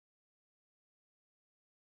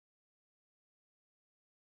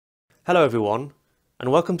Hello everyone,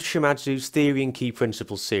 and welcome to Shimadzu's Theory and Key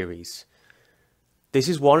Principles series. This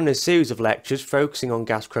is one in a series of lectures focusing on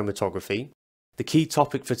gas chromatography. The key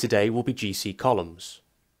topic for today will be GC columns.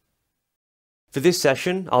 For this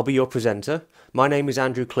session, I'll be your presenter. My name is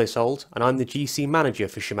Andrew Clissold, and I'm the GC manager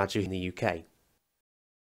for Shimadzu in the UK.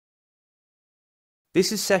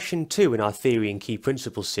 This is session 2 in our Theory and Key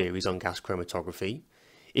Principles series on gas chromatography.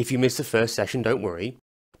 If you missed the first session, don't worry,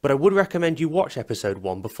 but I would recommend you watch episode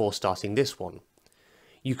 1 before starting this one.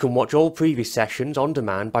 You can watch all previous sessions on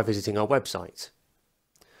demand by visiting our website.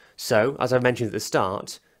 So, as I mentioned at the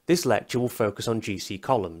start, this lecture will focus on GC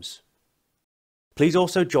columns. Please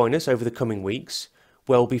also join us over the coming weeks,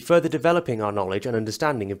 where we'll be further developing our knowledge and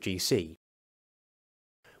understanding of GC.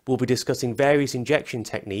 We'll be discussing various injection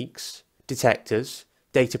techniques, detectors,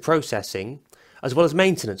 data processing, as well as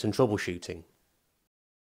maintenance and troubleshooting.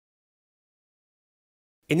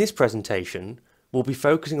 In this presentation, we'll be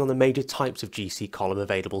focusing on the major types of GC column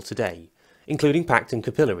available today, including packed and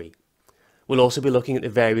capillary. We'll also be looking at the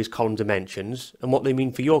various column dimensions and what they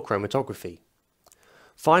mean for your chromatography.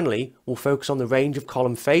 Finally, we'll focus on the range of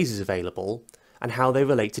column phases available and how they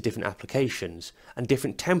relate to different applications and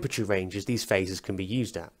different temperature ranges these phases can be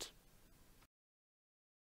used at.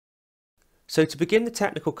 So to begin the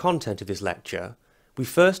technical content of this lecture, we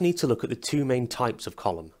first need to look at the two main types of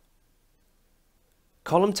column.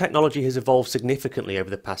 Column technology has evolved significantly over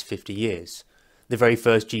the past 50 years. The very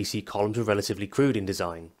first GC columns were relatively crude in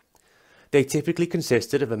design. They typically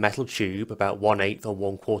consisted of a metal tube about 1/8 or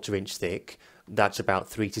 1/4 inch thick, that's about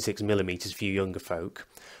 3 to 6 millimeters for you younger folk,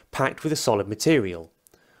 packed with a solid material.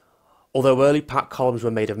 Although early packed columns were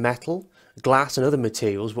made of metal, glass and other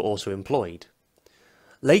materials were also employed.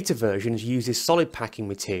 Later versions used this solid packing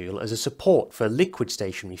material as a support for a liquid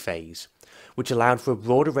stationary phase, which allowed for a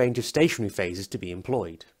broader range of stationary phases to be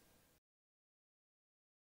employed.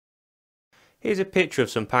 Here's a picture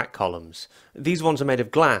of some packed columns. These ones are made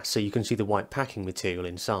of glass, so you can see the white packing material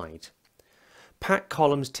inside. Packed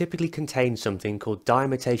columns typically contain something called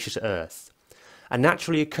diatomaceous earth, a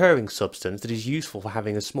naturally occurring substance that is useful for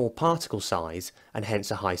having a small particle size and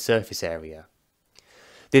hence a high surface area.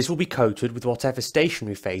 This will be coated with whatever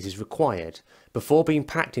stationary phase is required before being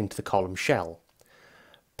packed into the column shell.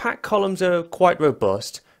 Packed columns are quite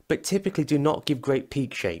robust, but typically do not give great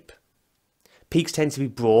peak shape. Peaks tend to be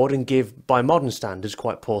broad and give, by modern standards,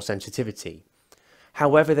 quite poor sensitivity.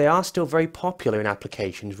 However, they are still very popular in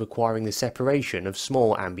applications requiring the separation of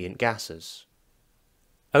small ambient gases.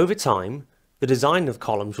 Over time, the design of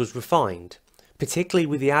columns was refined, particularly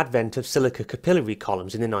with the advent of silica capillary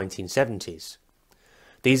columns in the 1970s.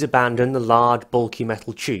 These abandoned the large, bulky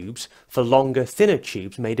metal tubes for longer, thinner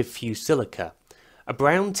tubes made of fused silica, a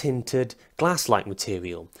brown-tinted, glass-like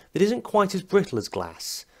material that isn't quite as brittle as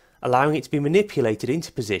glass, allowing it to be manipulated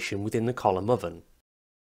into position within the column oven.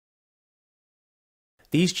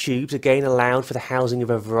 These tubes again allowed for the housing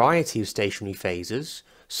of a variety of stationary phases,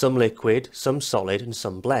 some liquid, some solid and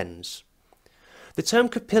some blends. The term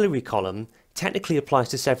capillary column technically applies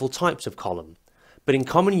to several types of column, but in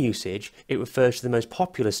common usage it refers to the most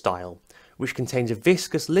popular style, which contains a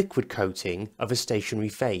viscous liquid coating of a stationary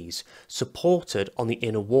phase, supported on the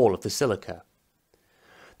inner wall of the silica.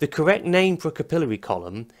 The correct name for a capillary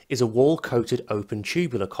column is a wall-coated open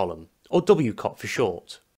tubular column, or WCOT for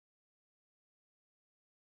short.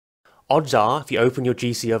 Odds are, if you open your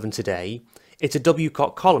GC oven today, it's a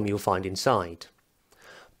WCOT column you'll find inside.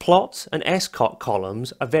 Plot and SCOT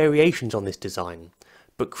columns are variations on this design,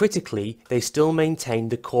 but critically they still maintain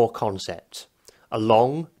the core concept. A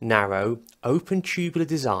long, narrow, open tubular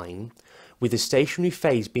design with the stationary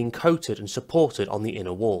phase being coated and supported on the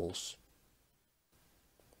inner walls.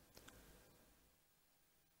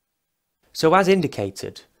 So as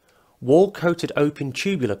indicated, wall-coated open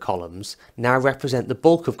tubular columns now represent the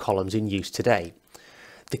bulk of columns in use today.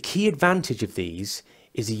 The key advantage of these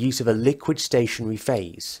is the use of a liquid stationary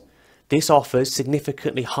phase. This offers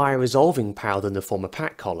significantly higher resolving power than the former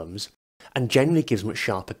packed columns and generally gives much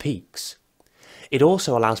sharper peaks. It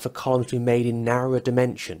also allows for columns to be made in narrower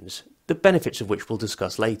dimensions, the benefits of which we'll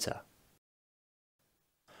discuss later.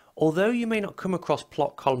 Although you may not come across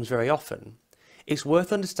plot columns very often, it's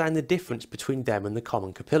worth understanding the difference between them and the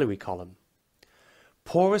common capillary column.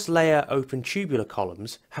 Porous layer open tubular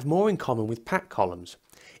columns have more in common with packed columns,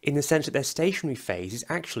 in the sense that their stationary phase is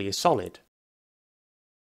actually a solid.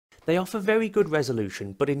 They offer very good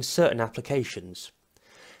resolution, but in certain applications.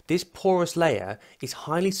 This porous layer is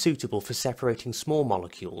highly suitable for separating small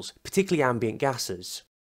molecules, particularly ambient gases.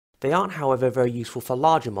 They aren't, however, very useful for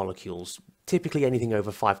larger molecules, typically anything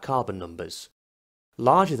over 5 carbon numbers.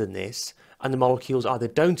 larger than this, and the molecules either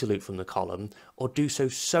don't elute from the column or do so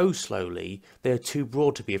slowly they are too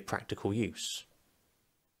broad to be of practical use.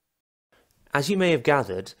 As you may have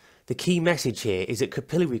gathered, the key message here is that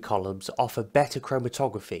capillary columns offer better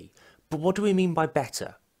chromatography, but what do we mean by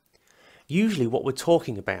better? Usually what we're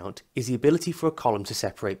talking about is the ability for a column to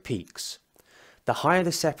separate peaks. The higher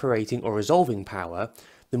the separating or resolving power,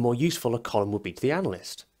 the more useful a column would be to the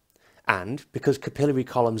analyst. And because capillary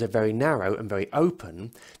columns are very narrow and very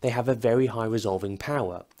open, they have a very high resolving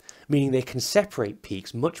power, meaning they can separate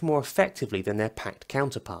peaks much more effectively than their packed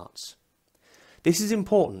counterparts. This is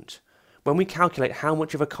important. When we calculate how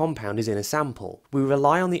much of a compound is in a sample, we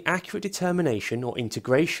rely on the accurate determination or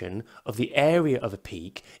integration of the area of a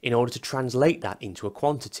peak in order to translate that into a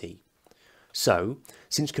quantity. So,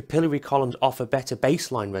 since capillary columns offer better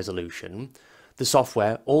baseline resolution, the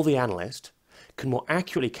software or the analyst can more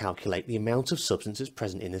accurately calculate the amount of substances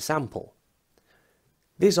present in the sample.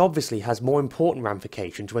 This obviously has more important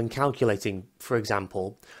ramifications when calculating, for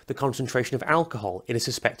example, the concentration of alcohol in a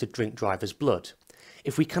suspected drink driver's blood.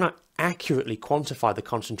 If we cannot accurately quantify the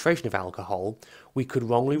concentration of alcohol, we could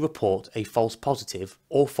wrongly report a false positive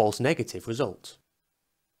or false negative result.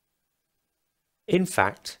 In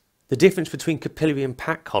fact, the difference between capillary and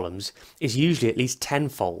packed columns is usually at least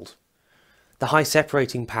tenfold. The high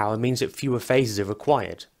separating power means that fewer phases are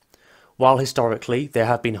required. While historically there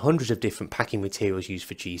have been hundreds of different packing materials used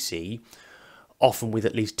for GC, often with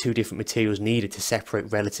at least 2 different materials needed to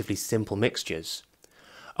separate relatively simple mixtures,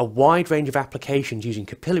 a wide range of applications using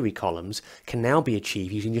capillary columns can now be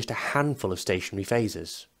achieved using just a handful of stationary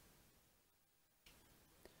phases.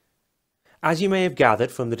 As you may have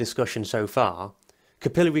gathered from the discussion so far,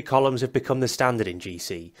 capillary columns have become the standard in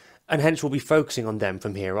GC, and hence we'll be focusing on them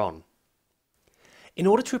from here on. In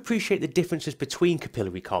order to appreciate the differences between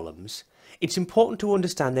capillary columns, it's important to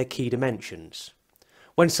understand their key dimensions.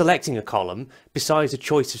 When selecting a column, besides the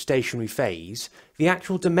choice of stationary phase, the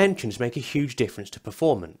actual dimensions make a huge difference to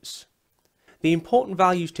performance. The important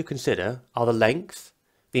values to consider are the length,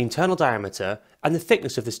 the internal diameter, and the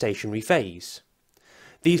thickness of the stationary phase.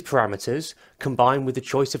 These parameters, combined with the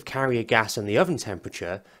choice of carrier gas and the oven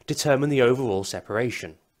temperature, determine the overall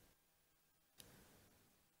separation.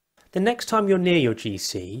 The next time you're near your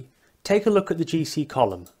GC, take a look at the GC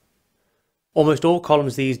column. Almost all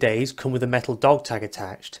columns these days come with a metal dog tag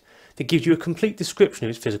attached that gives you a complete description of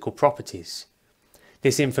its physical properties.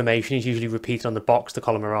 This information is usually repeated on the box the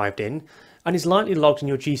column arrived in, and is likely logged in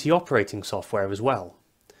your GC operating software as well.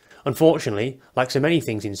 Unfortunately, like so many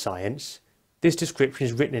things in science, this description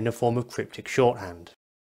is written in a form of cryptic shorthand.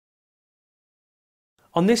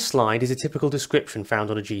 On this slide is a typical description found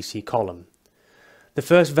on a GC column. The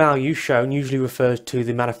first value shown usually refers to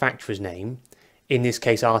the manufacturer's name. In this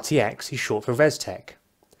case, RTX is short for ResTech.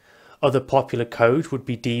 Other popular codes would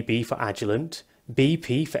be DB for Agilent,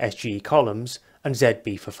 BP for SGE columns, and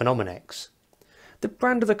ZB for Phenomenex. The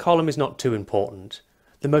brand of the column is not too important.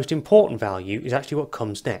 The most important value is actually what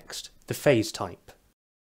comes next, the phase type.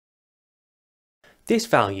 This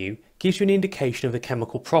value gives you an indication of the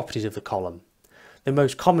chemical properties of the column. The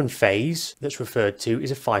most common phase that's referred to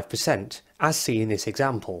is a 5%, as seen in this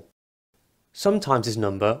example. Sometimes this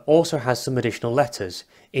number also has some additional letters,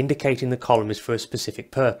 indicating the column is for a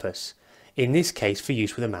specific purpose, in this case for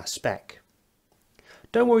use with a mass spec.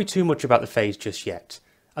 Don't worry too much about the phase just yet,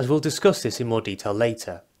 as we'll discuss this in more detail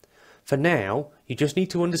later. For now, you just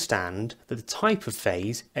need to understand that the type of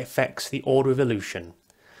phase affects the order of elution,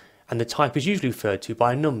 and the type is usually referred to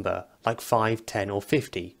by a number like 5, 10 or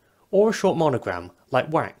 50, or a short monogram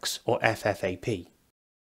like wax or FFAP.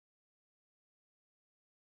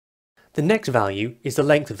 The next value is the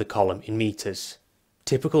length of the column in meters.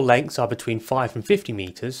 Typical lengths are between 5 and 50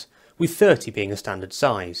 meters, with 30 being a standard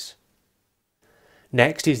size.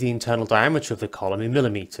 Next is the internal diameter of the column in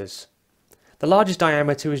millimeters. The largest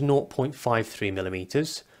diameter is 0.53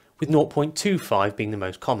 millimeters, with 0.25 being the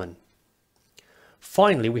most common.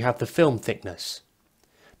 Finally, we have the film thickness.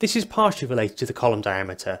 This is partially related to the column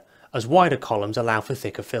diameter, as wider columns allow for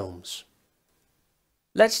thicker films.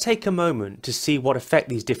 Let's take a moment to see what effect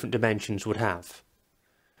these different dimensions would have.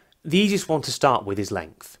 The easiest one to start with is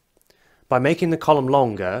length. By making the column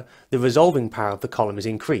longer, the resolving power of the column is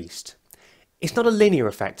increased. It's not a linear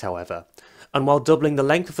effect, however, and while doubling the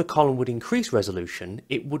length of the column would increase resolution,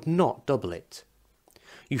 it would not double it.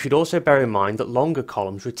 You should also bear in mind that longer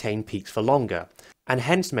columns retain peaks for longer, and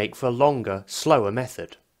hence make for a longer, slower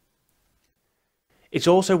method. It's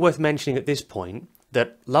also worth mentioning at this point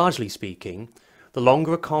that, largely speaking, the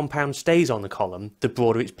longer a compound stays on the column, the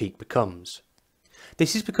broader its peak becomes.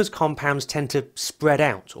 This is because compounds tend to spread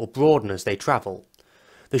out or broaden as they travel.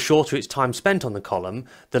 The shorter its time spent on the column,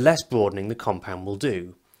 the less broadening the compound will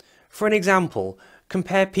do. For an example,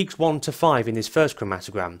 compare peaks 1 to 5 in this first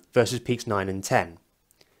chromatogram versus peaks 9 and 10.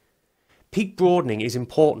 Peak broadening is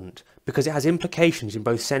important because it has implications in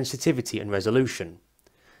both sensitivity and resolution.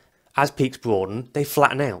 As peaks broaden, they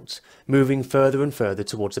flatten out, moving further and further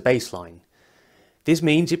towards the baseline. This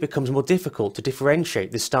means it becomes more difficult to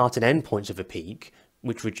differentiate the start and end points of a peak,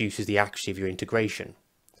 which reduces the accuracy of your integration.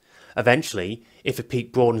 Eventually, if a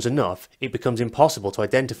peak broadens enough, it becomes impossible to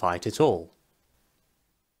identify it at all.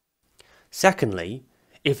 Secondly,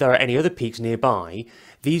 if there are any other peaks nearby,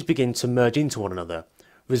 these begin to merge into one another,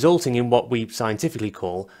 resulting in what we scientifically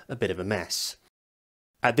call a bit of a mess.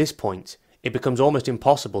 At this point, it becomes almost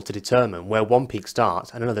impossible to determine where one peak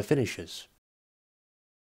starts and another finishes.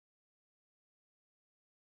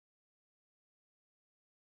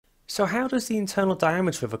 So how does the internal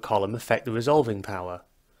diameter of a column affect the resolving power?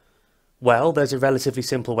 Well, there's a relatively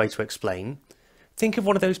simple way to explain. Think of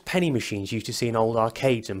one of those penny machines you used to see in old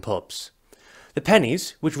arcades and pubs. The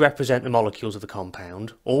pennies, which represent the molecules of the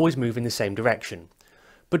compound, always move in the same direction,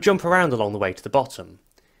 but jump around along the way to the bottom.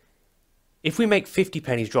 If we make 50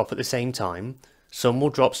 pennies drop at the same time, some will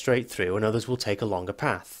drop straight through and others will take a longer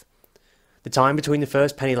path. The time between the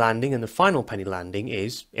first penny landing and the final penny landing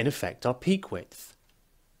is, in effect, our peak width.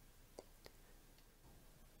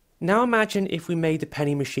 Now imagine if we made the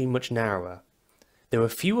penny machine much narrower. There are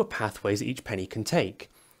fewer pathways that each penny can take.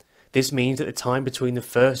 This means that the time between the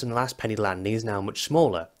first and last penny landing is now much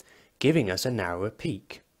smaller, giving us a narrower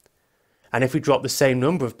peak. And if we drop the same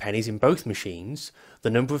number of pennies in both machines, the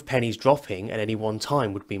number of pennies dropping at any one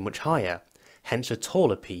time would be much higher, hence a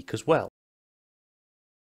taller peak as well.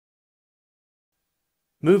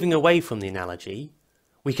 Moving away from the analogy,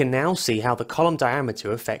 we can now see how the column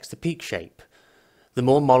diameter affects the peak shape. The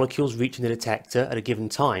more molecules reaching the detector at a given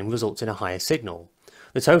time results in a higher signal.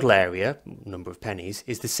 The total area, number of pennies,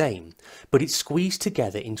 is the same, but it's squeezed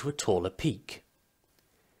together into a taller peak.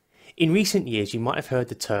 In recent years you might have heard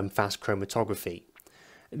the term fast chromatography.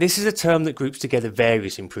 This is a term that groups together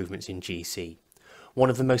various improvements in GC, one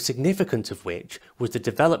of the most significant of which was the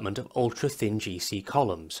development of ultra-thin GC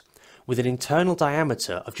columns, with an internal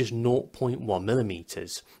diameter of just 0.1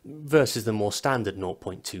 mm versus the more standard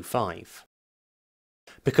 0.25.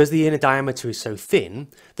 Because the inner diameter is so thin,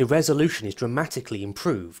 the resolution is dramatically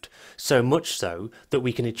improved, so much so that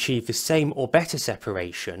we can achieve the same or better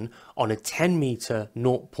separation on a 10 metre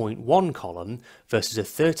 0.1 column versus a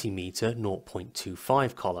 30 metre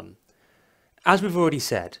 0.25 column. As we've already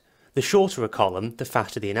said, the shorter a column, the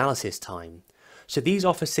faster the analysis time. So these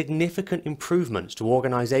offer significant improvements to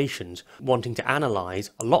organisations wanting to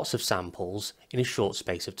analyse lots of samples in a short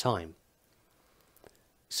space of time.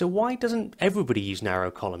 So why doesn't everybody use narrow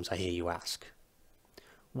columns, I hear you ask?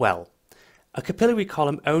 Well, a capillary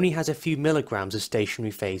column only has a few milligrams of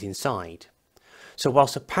stationary phase inside. So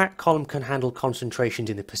whilst a packed column can handle concentrations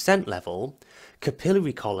in the percent level,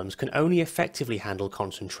 capillary columns can only effectively handle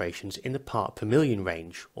concentrations in the part per million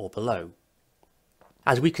range or below.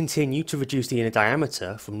 As we continue to reduce the inner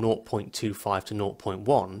diameter from 0.25 to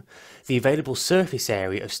 0.1, the available surface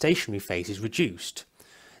area of stationary phase is reduced.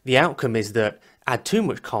 The outcome is that add too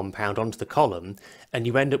much compound onto the column and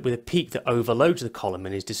you end up with a peak that overloads the column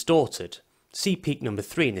and is distorted. See peak number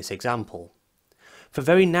 3 in this example. For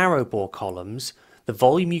very narrow bore columns, the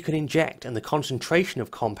volume you can inject and the concentration of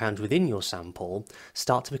compounds within your sample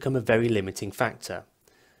start to become a very limiting factor.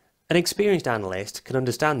 An experienced analyst can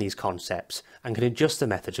understand these concepts and can adjust the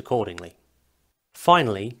methods accordingly.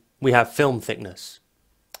 Finally, we have film thickness.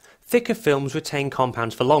 Thicker films retain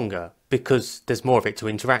compounds for longer because there's more of it to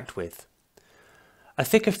interact with. A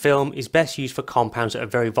thicker film is best used for compounds that are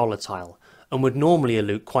very volatile and would normally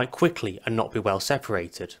elute quite quickly and not be well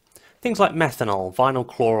separated. Things like methanol, vinyl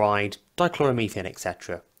chloride, dichloromethane,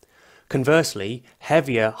 etc. Conversely,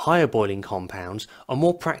 heavier, higher boiling compounds are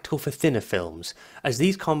more practical for thinner films, as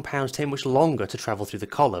these compounds take much longer to travel through the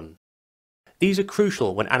column. These are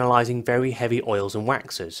crucial when analysing very heavy oils and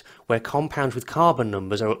waxes, where compounds with carbon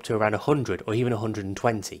numbers are up to around 100 or even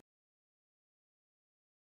 120.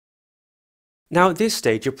 Now at this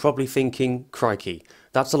stage you're probably thinking, crikey,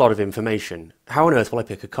 that's a lot of information. How on earth will I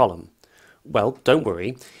pick a column? Well, don't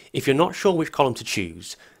worry. If you're not sure which column to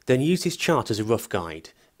choose, then use this chart as a rough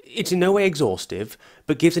guide. It's in no way exhaustive,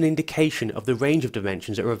 but gives an indication of the range of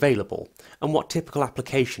dimensions that are available and what typical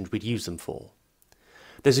applications we'd use them for.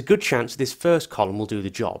 There's a good chance this first column will do the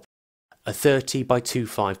job, a 30 by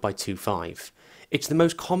 25 by 25. It's the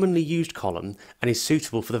most commonly used column and is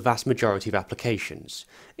suitable for the vast majority of applications.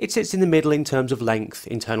 It sits in the middle in terms of length,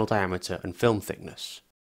 internal diameter and film thickness.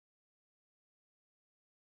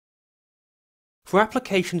 For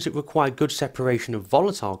applications that require good separation of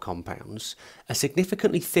volatile compounds, a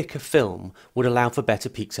significantly thicker film would allow for better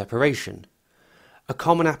peak separation. A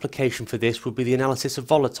common application for this would be the analysis of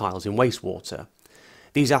volatiles in wastewater.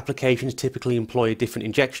 These applications typically employ a different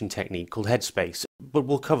injection technique called headspace, but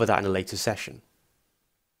we'll cover that in a later session.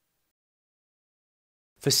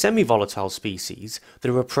 For semi-volatile species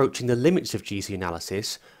that are approaching the limits of GC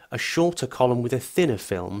analysis, a shorter column with a thinner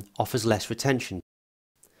film offers less retention.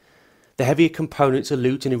 The heavier components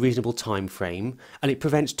elute in a reasonable time frame, and it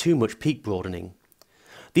prevents too much peak broadening.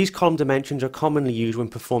 These column dimensions are commonly used when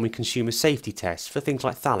performing consumer safety tests for things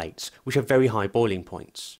like phthalates, which have very high boiling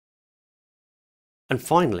points. And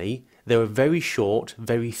finally, there are very short,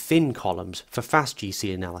 very thin columns for fast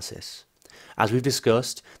GC analysis. As we've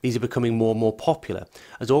discussed, these are becoming more and more popular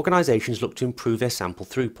as organisations look to improve their sample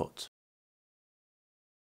throughput.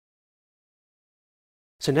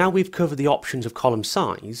 So now we've covered the options of column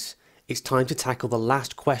size, it's time to tackle the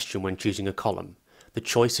last question when choosing a column, the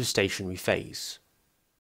choice of stationary phase.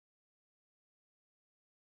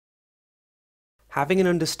 Having an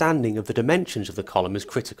understanding of the dimensions of the column is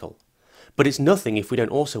critical, but it's nothing if we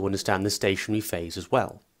don't also understand the stationary phase as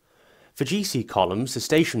well. For GC columns, the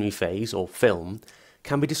stationary phase, or film,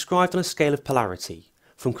 can be described on a scale of polarity,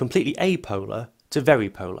 from completely apolar to very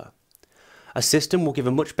polar. A system will give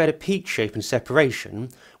a much better peak shape and separation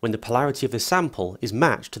when the polarity of the sample is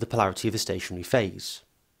matched to the polarity of the stationary phase.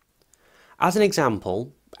 As an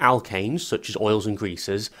example, alkanes, such as oils and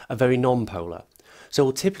greases, are very non-polar, so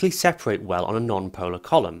will typically separate well on a non-polar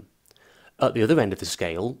column. At the other end of the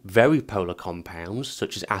scale, very polar compounds,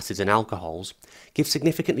 such as acids and alcohols, give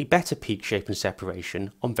significantly better peak shape and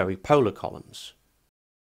separation on very polar columns.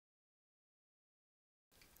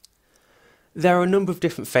 There are a number of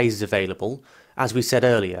different phases available. As we said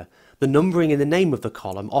earlier, the numbering in the name of the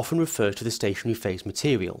column often refers to the stationary phase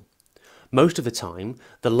material. Most of the time,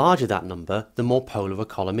 the larger that number, the more polar a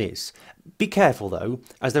column is. Be careful though,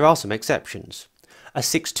 as there are some exceptions. A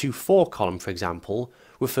 624 column, for example,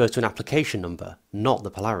 refers to an application number, not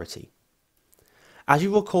the polarity. As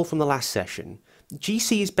you recall from the last session,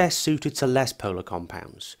 GC is best suited to less polar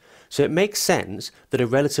compounds, so it makes sense that a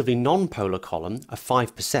relatively non-polar column, a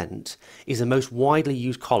 5%, is the most widely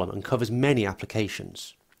used column and covers many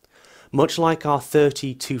applications. Much like our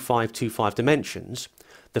 30-25-25 dimensions,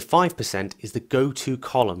 the 5% is the go-to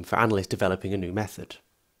column for analysts developing a new method.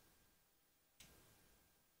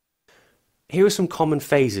 Here are some common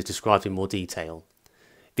phases described in more detail.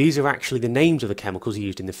 These are actually the names of the chemicals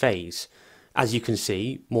used in the phase. As you can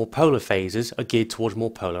see, more polar phases are geared towards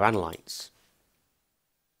more polar analytes.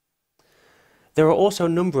 There are also a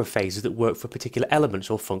number of phases that work for particular elements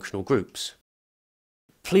or functional groups.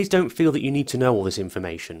 Please don't feel that you need to know all this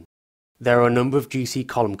information. There are a number of GC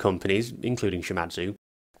column companies, including Shimadzu,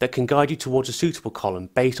 that can guide you towards a suitable column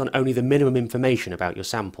based on only the minimum information about your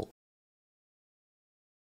sample.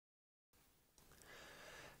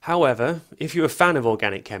 However, if you're a fan of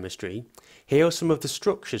organic chemistry, here are some of the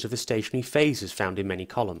structures of the stationary phases found in many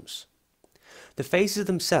columns. The phases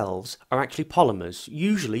themselves are actually polymers,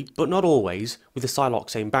 usually, but not always, with a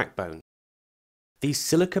siloxane backbone. These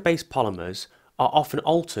silica-based polymers are often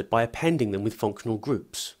altered by appending them with functional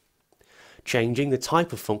groups. Changing the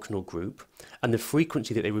type of functional group and the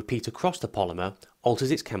frequency that they repeat across the polymer alters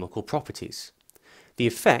its chemical properties. The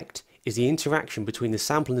effect is the interaction between the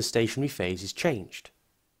sample and the stationary phase is changed.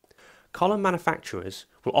 Column manufacturers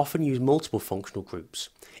will often use multiple functional groups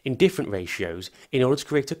in different ratios in order to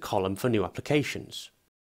create a column for new applications.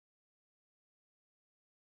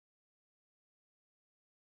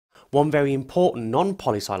 One very important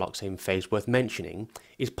non-polysiloxane phase worth mentioning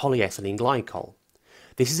is polyethylene glycol.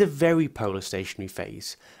 This is a very polar stationary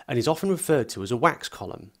phase and is often referred to as a wax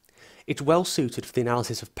column. It's well suited for the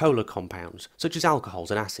analysis of polar compounds such as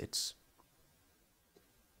alcohols and acids.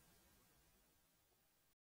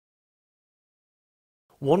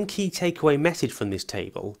 One key takeaway message from this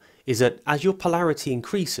table is that as your polarity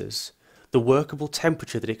increases, the workable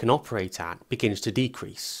temperature that it can operate at begins to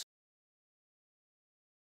decrease.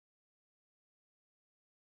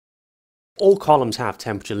 All columns have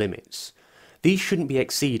temperature limits. These shouldn't be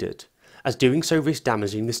exceeded, as doing so risks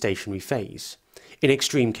damaging the stationary phase. In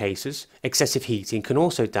extreme cases, excessive heating can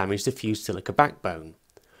also damage the fused silica backbone.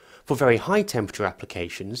 For very high temperature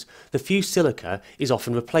applications, the fused silica is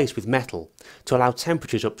often replaced with metal to allow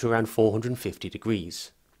temperatures up to around 450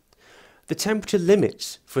 degrees. The temperature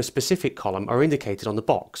limits for a specific column are indicated on the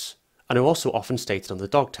box and are also often stated on the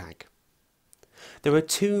dog tag. There are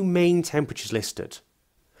two main temperatures listed.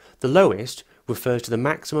 The lowest refers to the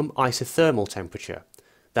maximum isothermal temperature,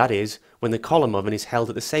 that is, when the column oven is held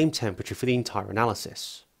at the same temperature for the entire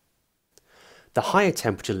analysis. The higher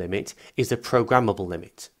temperature limit is the programmable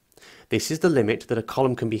limit. This is the limit that a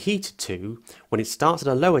column can be heated to when it starts at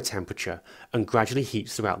a lower temperature and gradually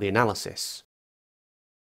heats throughout the analysis.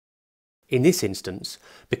 In this instance,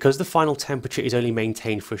 because the final temperature is only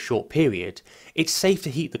maintained for a short period, it's safe to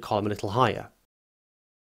heat the column a little higher.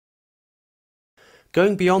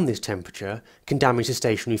 Going beyond this temperature can damage the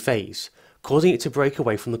stationary phase, causing it to break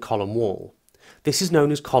away from the column wall. This is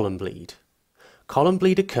known as column bleed. Column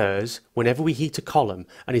bleed occurs whenever we heat a column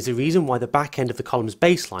and is the reason why the back end of the column's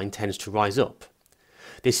baseline tends to rise up.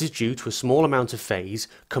 This is due to a small amount of phase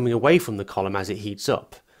coming away from the column as it heats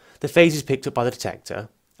up. The phase is picked up by the detector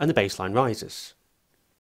and the baseline rises.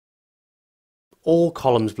 All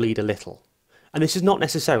columns bleed a little, and this is not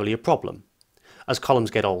necessarily a problem. As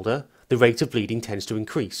columns get older, the rate of bleeding tends to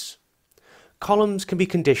increase. Columns can be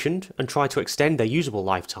conditioned and try to extend their usable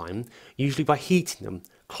lifetime, usually by heating them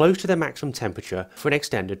close to their maximum temperature for an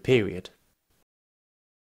extended period.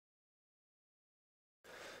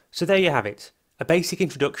 So there you have it, a basic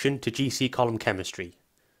introduction to GC column chemistry.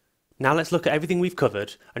 Now let's look at everything we've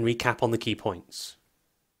covered and recap on the key points.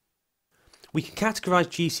 We can categorise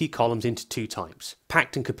GC columns into two types,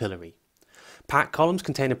 packed and capillary. Packed columns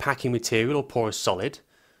contain a packing material or porous solid,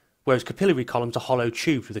 whereas capillary columns are hollow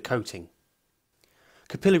tubes with a coating.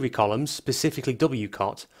 Capillary columns, specifically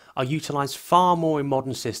WCOT, are utilised far more in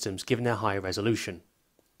modern systems given their higher resolution.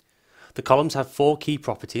 The columns have four key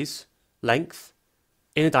properties: length,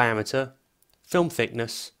 inner diameter, film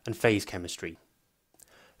thickness and phase chemistry.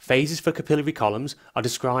 Phases for capillary columns are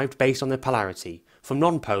described based on their polarity, from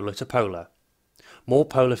non-polar to polar. More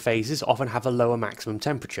polar phases often have a lower maximum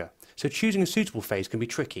temperature, so choosing a suitable phase can be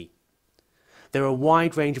tricky. There are a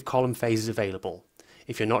wide range of column phases available.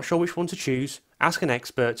 If you're not sure which one to choose, ask an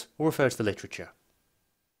expert or refer to the literature.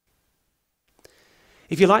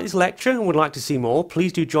 If you like this lecture and would like to see more,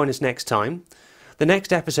 please do join us next time. The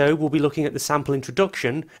next episode will be looking at the sample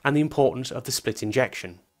introduction and the importance of the split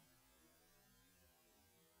injection.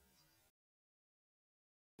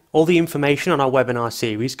 All the information on our webinar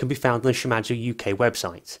series can be found on the Shimadzu UK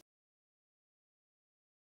website.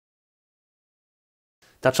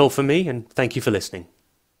 That's all from me, and thank you for listening.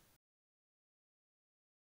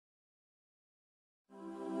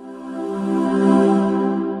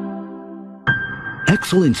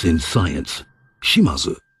 Excellence in science.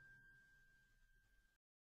 Shimadzu.